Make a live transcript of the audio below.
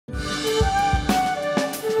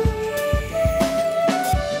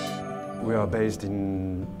are based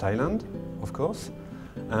in Thailand, of course,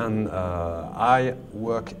 and I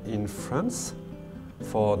work in France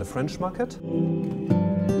for the French market.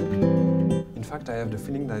 In fact, I have the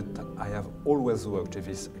feeling that I have always worked with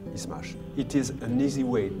eSmash. It is an easy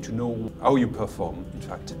way to know how you perform, in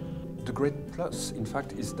fact. The great plus, in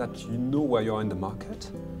fact, is that you know where you are in the market.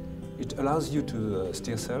 It allows you to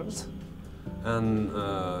steer sales and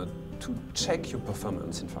to check your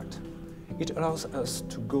performance, in fact. It allows us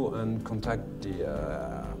to go and contact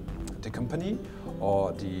the company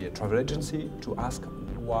or the travel agency to ask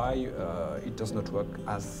why it does not work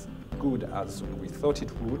as good as we thought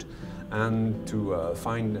it would, and to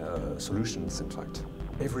find solutions, in fact.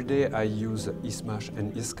 Every day I use eSmash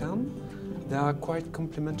and eScan. They are quite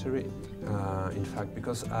complementary, in fact,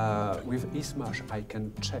 because with eSmash I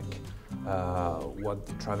can check what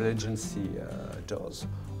the travel agency does,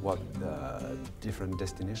 what different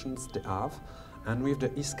destinations they have, and with the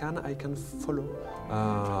eScan I can follow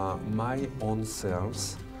my own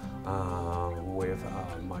sales with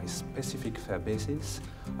my specific fare basis,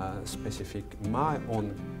 my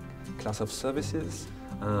own class of services,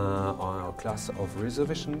 or class of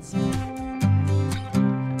reservations.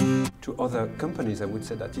 To other companies, I would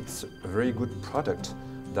say that it's a very good product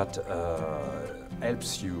that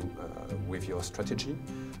helps you with your strategy,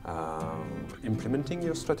 implementing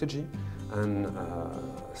your strategy, and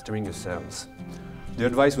steering your sales. The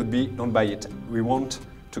advice would be, don't buy it. We want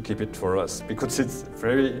to keep it for us because it's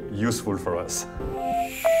very useful for us.